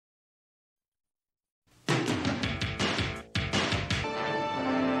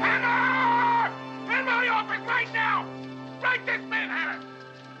like this man, Hammer!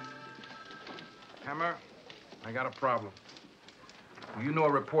 Hammer, I got a problem. Do you know a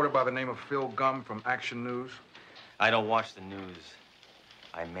reporter by the name of Phil Gum from Action News? I don't watch the news.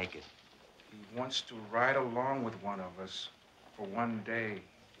 I make it. He wants to ride along with one of us for one day.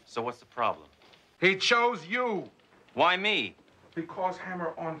 So what's the problem? He chose you. Why me? Because,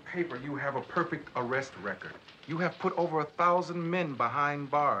 Hammer, on paper, you have a perfect arrest record. You have put over 1,000 men behind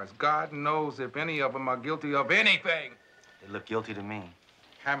bars. God knows if any of them are guilty of anything. They look guilty to me.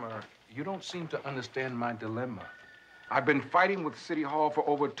 Hammer, you don't seem to understand my dilemma. I've been fighting with City Hall for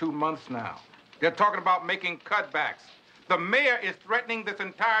over 2 months now. They're talking about making cutbacks. The mayor is threatening this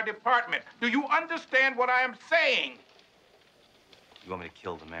entire department. Do you understand what I am saying? You want me to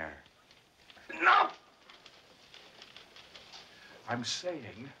kill the mayor? No! I'm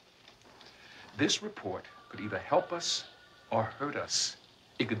saying this report could either help us or hurt us.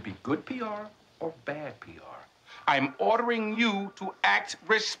 It could be good PR or bad PR. I'm ordering you to act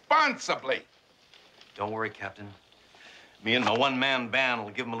responsibly. Don't worry, Captain. Me and my one-man band will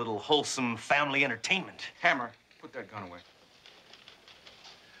give them a little wholesome family entertainment. Hammer, put that gun away.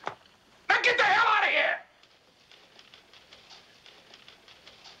 Now get the hell out of here!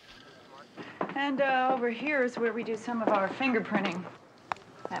 And over here is where we do some of our fingerprinting.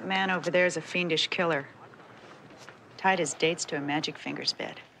 That man over there is a fiendish killer. Tied his dates to a magic fingers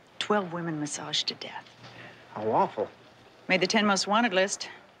bed. 12 women massaged to death. How awful. Made the 10 most wanted list.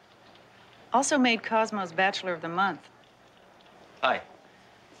 Also made Cosmo's Bachelor of the Month. Hi.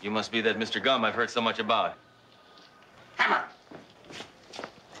 You must be that Mr. Gum I've heard so much about. Hammer!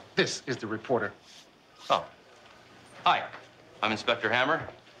 This is the reporter. Oh. Hi. I'm Inspector Hammer.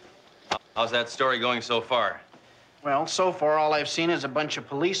 How's that story going so far? Well, so far, all I've seen is a bunch of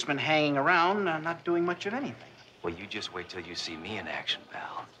policemen hanging around, not doing much of anything. Well, you just wait till you see me in action,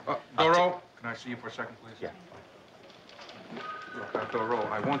 pal. Doro, can I see you for a second, please? Yeah. Look, Doro,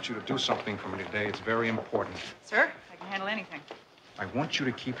 I want you to do something for me today. It's very important. Sir, I can handle anything. I want you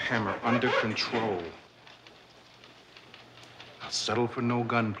to keep Hammer under control. Now, settle for no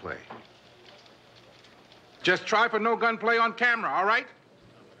gunplay. Just try for no gunplay on camera, all right?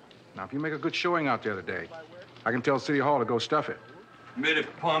 Now, if you make a good showing out there today, I can tell City Hall to go stuff it. Admit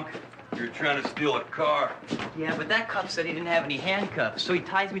it, punk. You're trying to steal a car. Yeah, but that cop said he didn't have any handcuffs, so he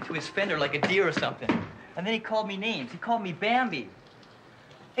ties me to his fender like a deer or something. And then he called me names. He called me Bambi.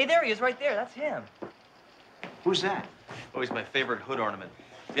 Hey, there he is, right there. That's him. Who's that? Oh, he's my favorite hood ornament.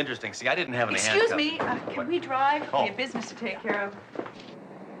 It's interesting. See, I didn't have any handcuffs. Excuse me, can we drive? Oh. We have business to take care of.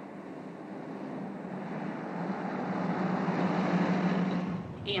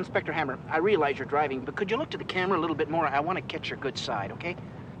 Hey, Inspector Hammer, I realize you're driving, but could you look to the camera a little bit more? I want to catch your good side, okay?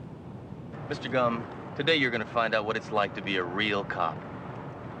 Mr. Gum, today you're going to find out what it's like to be a real cop.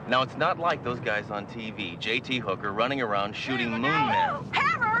 Now, it's not like those guys on TV, J.T. Hooker, running around shooting moon men.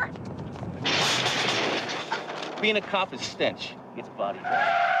 Hammer! Being a cop is stench. It's body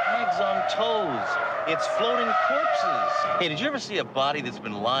bags on toes. It's floating corpses. Hey, did you ever see a body that's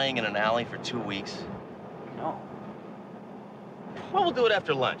been lying in an alley for 2 weeks? No. Well, we'll do it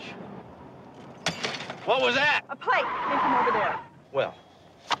after lunch. What was that? A plate came from over there. Well,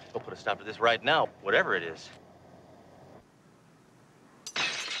 we'll put a stop to this right now, whatever it is.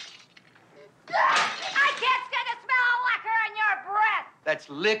 I can't stand the smell of liquor in your breath! That's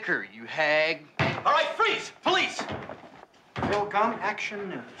liquor, you hag. All right, freeze! Police! Phil Gum, Action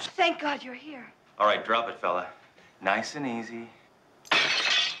News. Thank God you're here. All right, drop it, fella. Nice and easy.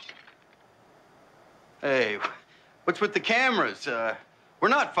 Hey, what's with the cameras? We're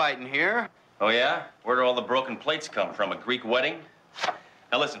not fighting here. Oh, yeah? Where do all the broken plates come from? A Greek wedding?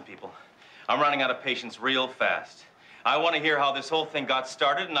 Now, listen, people. I'm running out of patience real fast. I want to hear how this whole thing got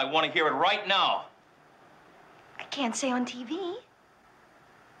started, and I want to hear it right now. I can't say on TV.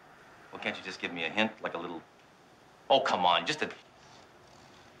 Well, can't you just give me a hint, like a little... Oh, come on, just a...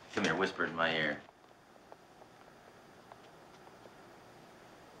 Come here, whisper in my ear.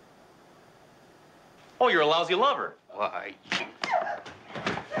 Oh, you're a lousy lover. Why?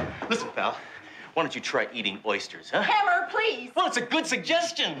 Listen, pal, why don't you try eating oysters, huh? Hammer, please! Well, it's a good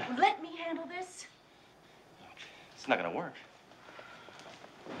suggestion. Let me handle this. It's not gonna work.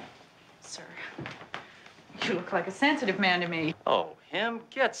 Sir, you look like a sensitive man to me. Oh, him?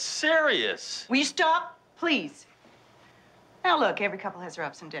 Get serious. Will you stop, please? Now, look, every couple has their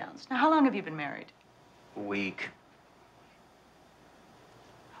ups and downs. Now, how long have you been married? A week.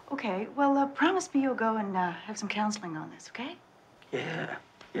 Okay, well, promise me you'll go and have some counseling on this, okay?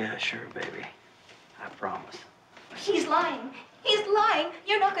 Yeah, sure, baby. I promise. He's lying. He's lying.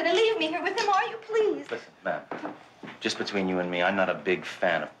 You're not going to leave me here with him, are you, please? Listen, ma'am, just between you and me, I'm not a big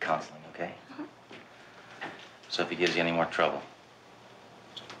fan of counseling, okay? So if he gives you any more trouble,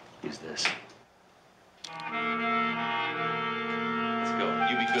 use this. Let's go.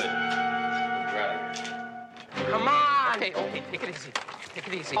 You be good. We're out of here. Come on! Okay, take it easy. Take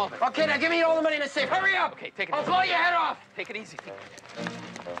it easy. Oh, okay, now give me all the money in the safe. Hurry up! Okay, take it I'll easy. blow your head off! Take it easy.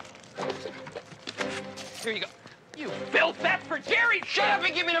 Here you go. You filth, that's for Jerry! Shut up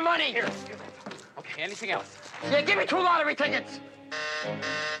and give me the money! Here. Okay, anything else? Yeah, give me 2 lottery tickets!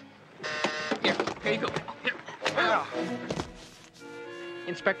 Here you go. Here.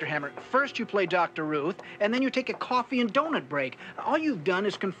 Inspector Hammer, first you play Dr. Ruth, and then you take a coffee and donut break. All you've done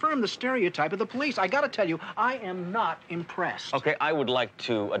is confirm the stereotype of the police. I gotta tell you, I am not impressed. Okay, I would like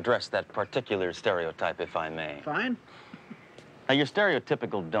to address that particular stereotype, if I may. Fine. Now, your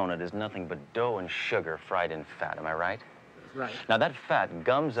stereotypical donut is nothing but dough and sugar fried in fat, am I right? Right. Now, that fat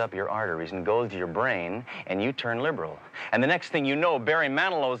gums up your arteries and goes to your brain, and you turn liberal. And the next thing you know, Barry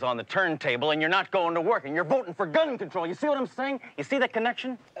Manilow's on the turntable, and you're not going to work, and you're voting for gun control. You see what I'm saying? You see that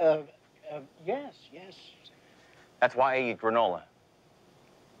connection? Yes. That's why I eat granola.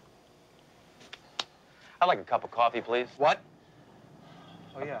 I'd like a cup of coffee, please. What?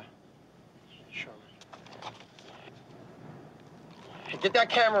 Oh, yeah. Sure. Hey, get that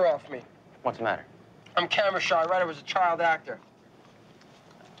camera off me. What's the matter? I'm camera shy, right? I was a child actor.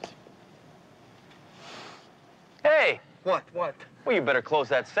 Hey! What? Well, you better close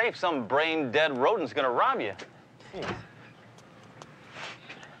that safe. Some brain-dead rodent's gonna rob you. Jeez.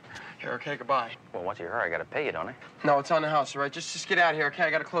 Here, okay, goodbye. Well, what's your hurry? I gotta pay you, don't I? No, it's on the house, all right? Just get out of here, okay? I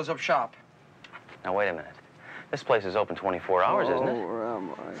gotta close up shop. Now, wait a minute. This place is open 24 hours, isn't it? Where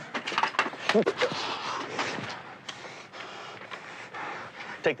am I?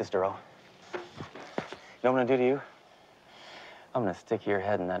 Take this, Duro. You know what I'm gonna do to you? I'm gonna stick your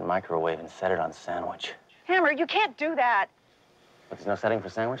head in that microwave and set it on sandwich. Hammer, you can't do that. But there's no setting for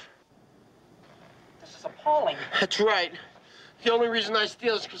sandwich? This is appalling. That's right. The only reason I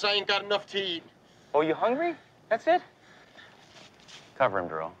steal is because I ain't got enough to eat. Oh, you hungry? That's it? Cover him,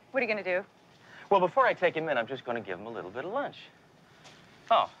 Duro. What are you going to do? Well, before I take him in, I'm just gonna give him a little bit of lunch.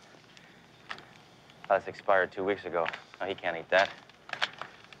 Oh. That's expired 2 weeks ago. No, he can't eat that.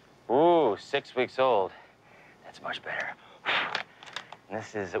 Ooh, 6 weeks old. That's much better. And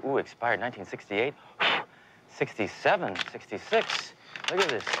this is, expired 1968. 67, 66. Look at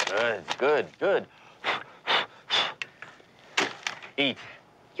this. Good. Eat.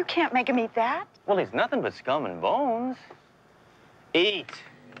 You can't make him eat that. Well, he's nothing but scum and bones. Eat.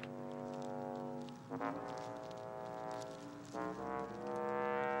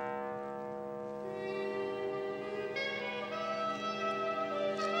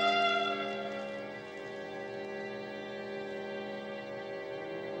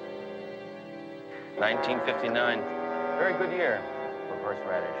 $1959. Very good year for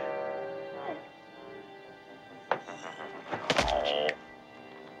horseradish. Oh.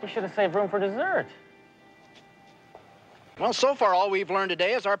 You should have saved room for dessert. Well, so far all we've learned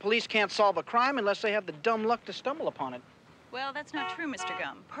today is our police can't solve a crime unless they have the dumb luck to stumble upon it. Well, that's not true, Mr.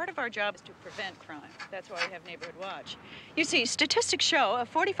 Gum. Part of our job is to prevent crime. That's why we have Neighborhood Watch. You see, statistics show a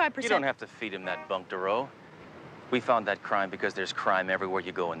 45%... You don't have to feed him that bunk, Duro. We found that crime because there's crime everywhere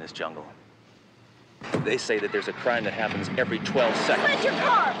you go in this jungle. They say that there's a crime that happens every 12 seconds. Where's your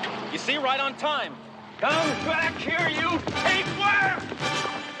car? You see, right on time. Come back here, you tapeworm!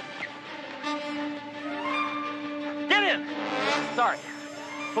 Get in! Sorry.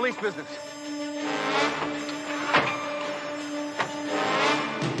 Police business.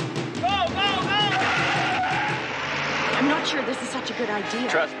 Go! I'm not sure this is such a good idea.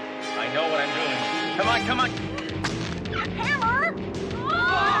 Trust me. I know what I'm doing. Come on. Hammer!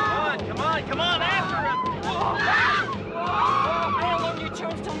 Come on, after him! I don't want you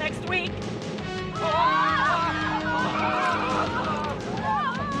chose till next week.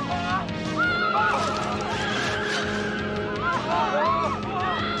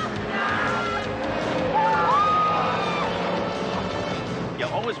 You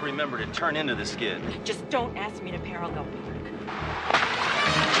always remember to turn into the skid. Just don't ask me to parallel park.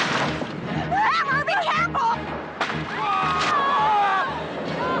 Hammer, be careful!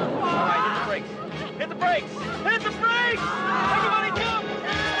 All right, hit the brakes! Hit the brakes! Everybody jump!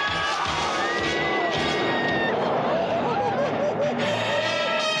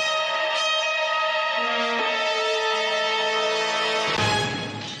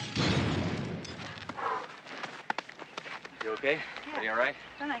 You okay? Yeah. Are you all right?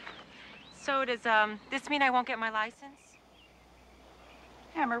 Fine. So does this mean I won't get my license?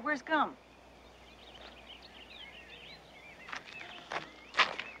 Hammer, where's Gum?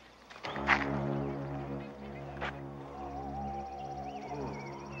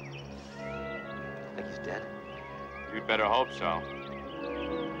 Think he's dead? We better hope so.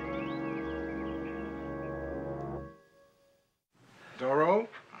 Doro,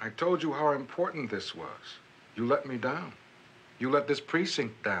 I told you how important this was. You let me down. You let this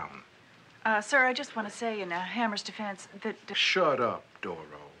precinct down. Sir, I just want to say in Hammer's defense that... Shut up, Doro.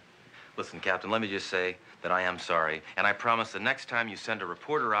 Listen, Captain, let me just say that I am sorry, and I promise the next time you send a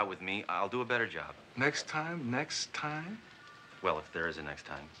reporter out with me, I'll do a better job. Next time? Next time? Well, if there is a next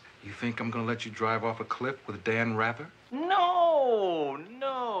time. You think I'm gonna let you drive off a cliff with Dan Rather? No,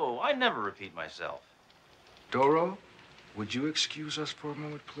 I never repeat myself. Doro, would you excuse us for a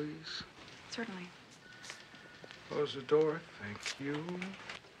moment, please? Certainly. Close the door. Thank you.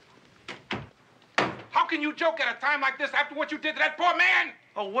 How can you joke at a time like this after what you did to that poor man?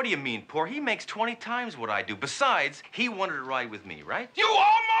 Oh, what do you mean, poor? He makes 20 times what I do. Besides, he wanted to ride with me, right? You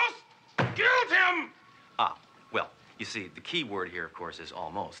almost killed him! Ah, well, you see, the key word here, of course, is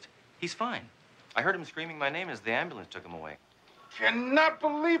almost. He's fine. I heard him screaming my name as the ambulance took him away. Cannot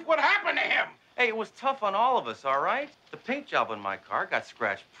believe what happened to him. Hey, it was tough on all of us, all right? The paint job on my car got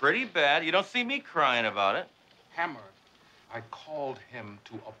scratched pretty bad. You don't see me crying about it. Hammer, I called him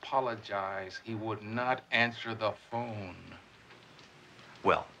to apologize. He would not answer the phone.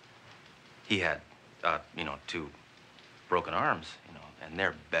 Well, he had, 2 broken arms, and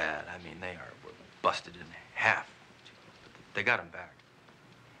they're bad. I mean, were busted in half. But they got him back.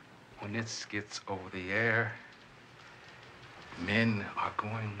 When this gets over the air, men are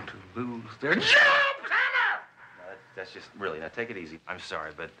going to lose their jobs, Hammer! No, that's just, really, now take it easy. I'm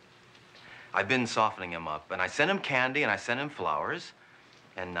sorry, but I've been softening him up, and I sent him candy, and I sent him flowers,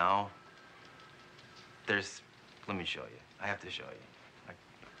 and now let me show you. I have to show you.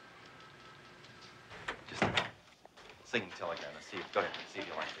 Just sing Telegram. Go ahead, see if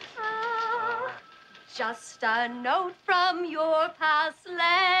you like this. Just a note from your past Sledge.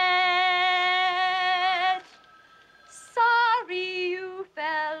 Sorry you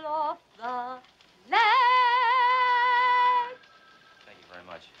fell off the ledge. Thank you very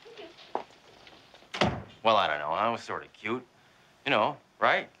much. Well, I don't know. I was sort of cute.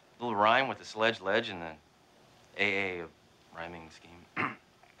 Right? Little rhyme with the sledge ledge and the AA rhyming scheme.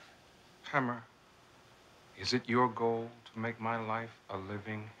 Hammer, is it your goal to make my life a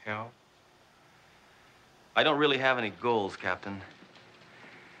living hell? I don't really have any goals, Captain.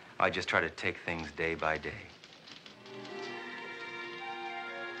 I just try to take things day by day.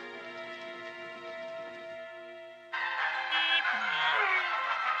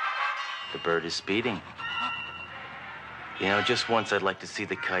 The bird is speeding. Just once I'd like to see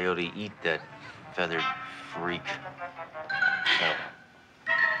the coyote eat that feathered freak. Oh.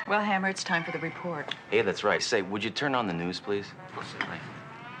 Well, Hammer, it's time for the report. Hey, that's right. Say, would you turn on the news, please?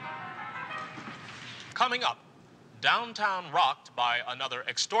 Coming up, downtown rocked by another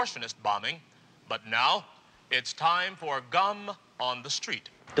extortionist bombing, but now it's time for gum on the street.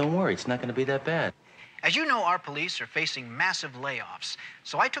 Don't worry, it's not going to be that bad. As you know, our police are facing massive layoffs,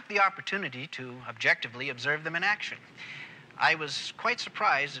 so I took the opportunity to objectively observe them in action. I was quite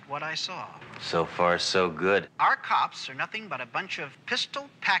surprised at what I saw. So far, so good. Our cops are nothing but a bunch of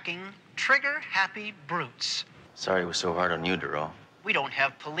pistol-packing, trigger-happy brutes. Sorry it was so hard on you, Duro. We don't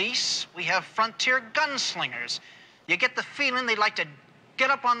have police. We have frontier gunslingers. You get the feeling they'd like to get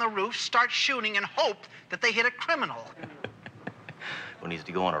up on the roof, start shooting, and hope that they hit a criminal. Who needs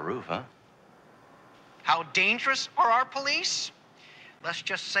to go on a roof, huh? How dangerous are our police? Let's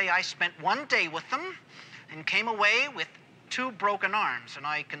just say I spent one day with them and came away with 2 broken arms, and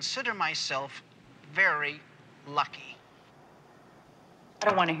I consider myself very lucky. I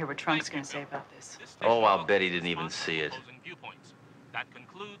don't want to hear what Trunk's going to say about this. Oh, I'll bet he didn't even see it. That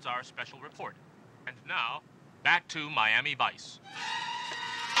concludes our special report. And now, back to Miami Vice.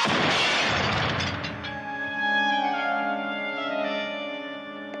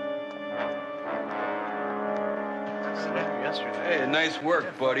 Hey, nice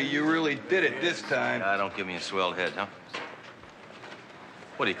work, buddy. You really did it this time. Don't give me a swelled head, huh?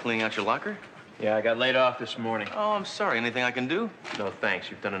 What, are you cleaning out your locker? Yeah, I got laid off this morning. Oh, I'm sorry. Anything I can do? No, thanks.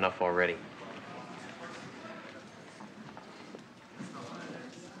 You've done enough already.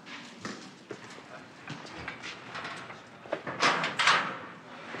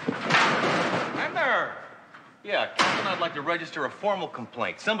 Hammer! Yeah, Captain, I'd like to register a formal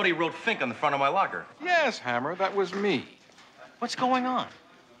complaint. Somebody wrote Fink on the front of my locker. Yes, Hammer, that was me. What's going on?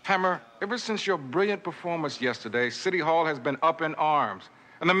 Hammer, ever since your brilliant performance yesterday, City Hall has been up in arms.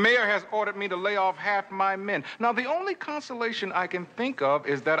 And the mayor has ordered me to lay off half my men. Now, the only consolation I can think of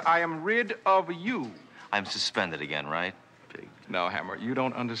is that I am rid of you. I'm suspended again, right? Pig. No, Hammer, you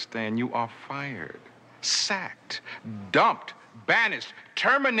don't understand. You are fired, sacked, dumped, banished,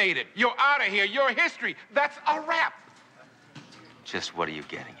 terminated. You're out of here. Your history, that's a wrap. Just what are you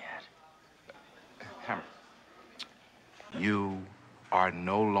getting at? Hammer, you are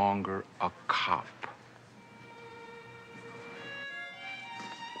no longer a cop.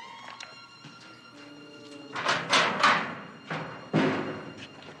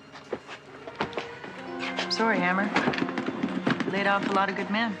 Sorry, Hammer. Laid off a lot of good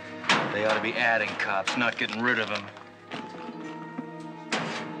men. They ought to be adding cops, not getting rid of them.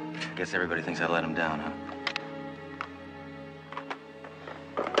 Guess everybody thinks I let them down, huh?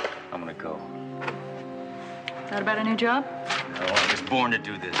 I'm gonna go. Thought about a new job? No, I was born to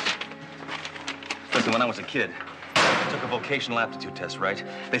do this. Listen, when I was a kid, I took a vocational aptitude test, right?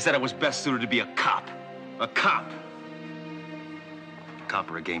 They said I was best suited to be a cop. A cop. A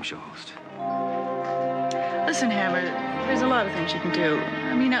cop or a game show host. Listen, Hammer, there's a lot of things you can do.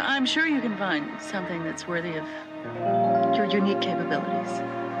 I mean, I'm sure you can find something that's worthy of your unique capabilities.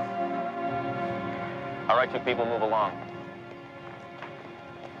 All right, you people, move along.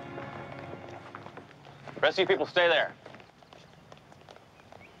 The rest of you people, stay there.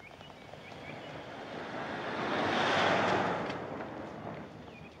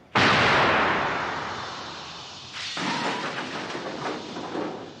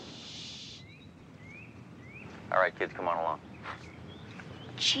 All right, kids, come on along.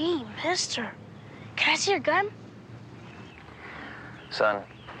 Gee, mister. Can I see your gun? Son,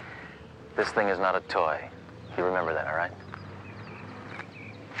 this thing is not a toy. You remember that, all right?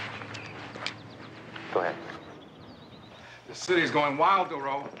 Go ahead. The city's going wild,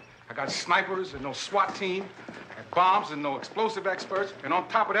 Doro. I got snipers and no SWAT team, and bombs and no explosive experts, and on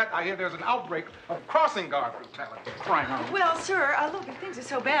top of that, I hear there's an outbreak of crossing guard brutality. Crying out. Well, sir, look, if things are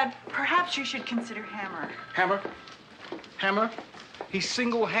so bad, perhaps you should consider Hammer. Hammer? Hammer? He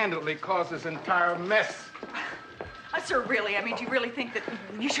single-handedly caused this entire mess. Sir, really? I mean, do you really think that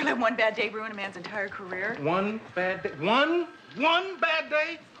you should let one bad day ruin a man's entire career? One bad day? One bad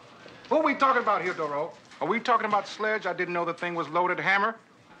day? What are we talking about here, Doro? Are we talking about Sledge? I didn't know the thing was loaded. Hammer?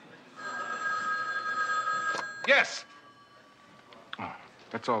 Yes. Oh,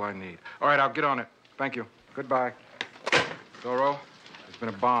 that's all I need. All right, I'll get on it. Thank you. Goodbye. Doro, there's been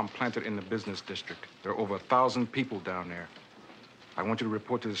a bomb planted in the business district. There are over 1,000 people down there. I want you to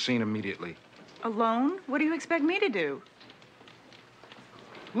report to the scene immediately. Alone? What do you expect me to do?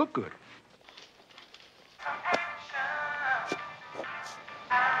 Look good.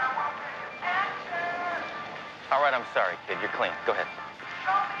 All right, I'm sorry, kid. You're clean. Go ahead.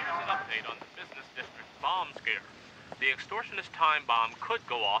 Here's an update on the business district bomb scare. The extortionist time bomb could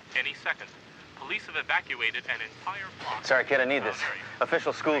go off any second. Police have evacuated an entire block. Sorry, kid, I need this.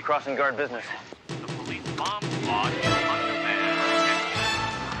 Official school crossing guard business. The police bomb squad is undermanned.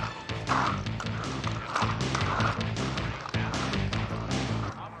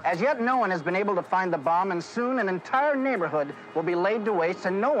 As yet, no one has been able to find the bomb, and soon an entire neighborhood will be laid to waste,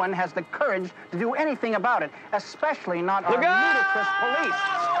 and no one has the courage to do anything about it, especially not our ludicrous police.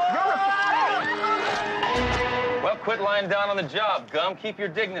 Well, quit lying down on the job, Gum. Keep your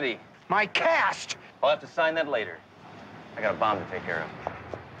dignity. My cast! I'll have to sign that later. I got a bomb to take care of.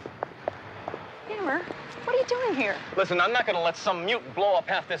 Hammer, what are you doing here? Listen, I'm not going to let some mutant blow up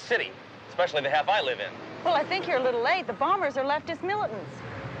half this city, especially the half I live in. Well, I think you're a little late. The bombers are leftist militants.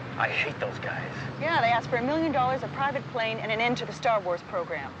 I hate those guys. Yeah, they asked for $1 million, a private plane, and an end to the Star Wars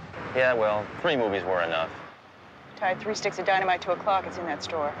program. Yeah, well, 3 movies were enough. Tied 3 sticks of dynamite to a clock. It's in that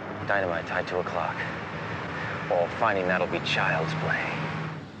store. Dynamite tied to a clock. Oh, finding that'll be child's play.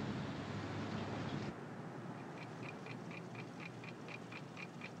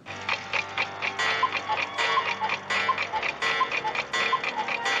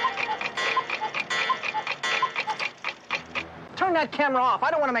 Turn that camera off. I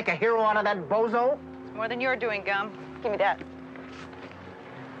don't want to make a hero out of that bozo. It's more than you're doing, Gum. Give me that.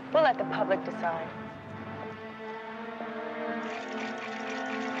 We'll let the public decide.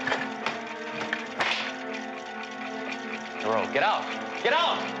 Doro, get out! Get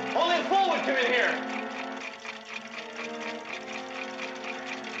out! Only a fool would come in here!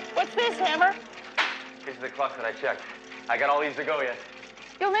 What's this, Hammer? These are the clocks that I checked. I got all these to go yet.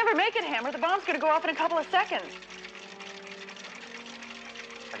 You'll never make it, Hammer. The bomb's gonna go off in a couple of seconds.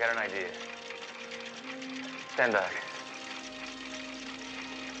 I got an idea. Stand back.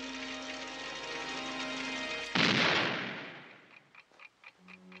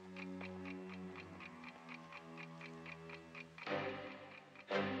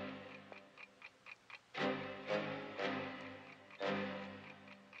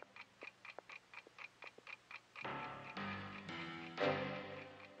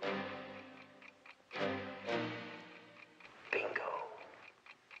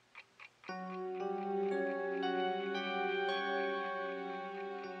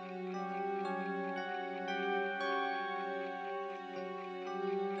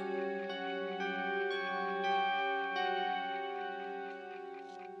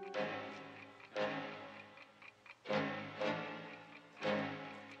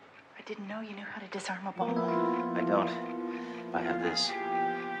 didn't know you knew how to disarm a bomb. I don't. I have this.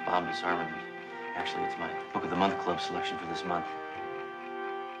 Bomb disarmament. Actually, it's my Book of the Month Club selection for this month.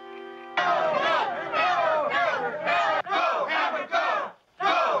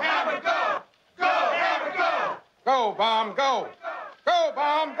 Go, Bomb, go! Go,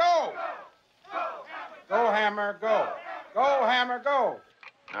 Bomb, go! Go, Hammer, go! Go, Hammer, go!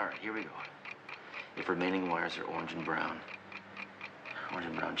 All right, here we go. If remaining wires are orange and brown. Orange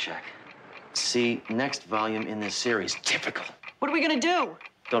and brown, check. See, next volume in this series. Typical. What are we gonna do?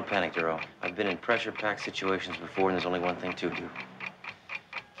 Don't panic, Duro. I've been in pressure-packed situations before, and there's only one thing to do.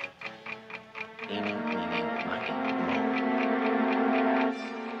 Eeny, meeny, miny, mo.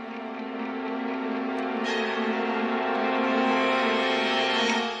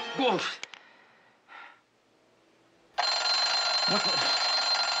 Whoa.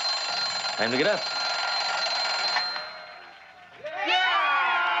 Time to get up.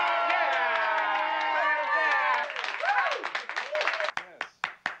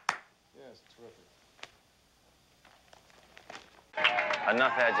 Yes, terrific.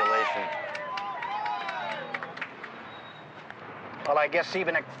 Enough adulation. Well, I guess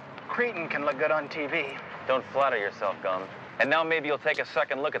even a cretin can look good on TV. Don't flatter yourself, Gum. And now maybe you'll take a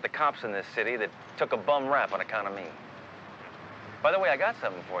second look at the cops in this city that took a bum rap on account of me. By the way, I got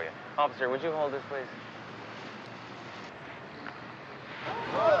something for you. Officer, would you hold this, please?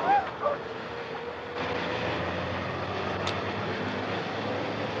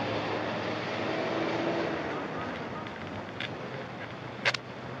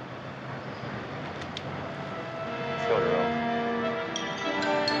 Let's go, Duro.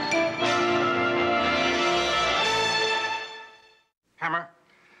 Hammer,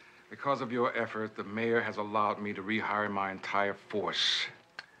 because of your effort, the mayor has allowed me to rehire my entire force.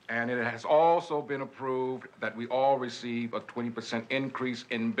 And it has also been approved that we all receive a 20% increase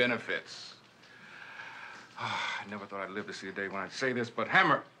in benefits. I never thought I'd live to see the day when I'd say this, but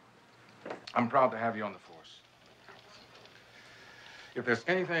Hammer, I'm proud to have you on the force. If there's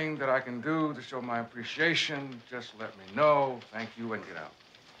anything that I can do to show my appreciation, just let me know. Thank you, and get out.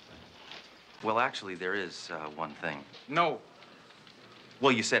 Well, actually, there is one thing. No.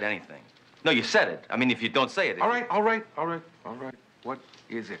 Well, you said anything. No, you said it. I mean, if you don't say it... All right. What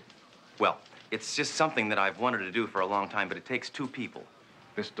is it? Well, it's just something that I've wanted to do for a long time, but it takes two people.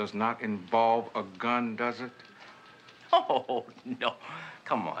 This does not involve a gun, does it? Oh, no.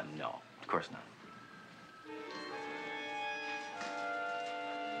 Come on, no. Of course not.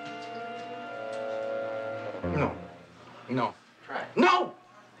 No. No. Try. No!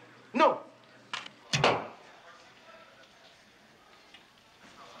 No!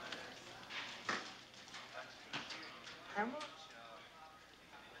 Hammer?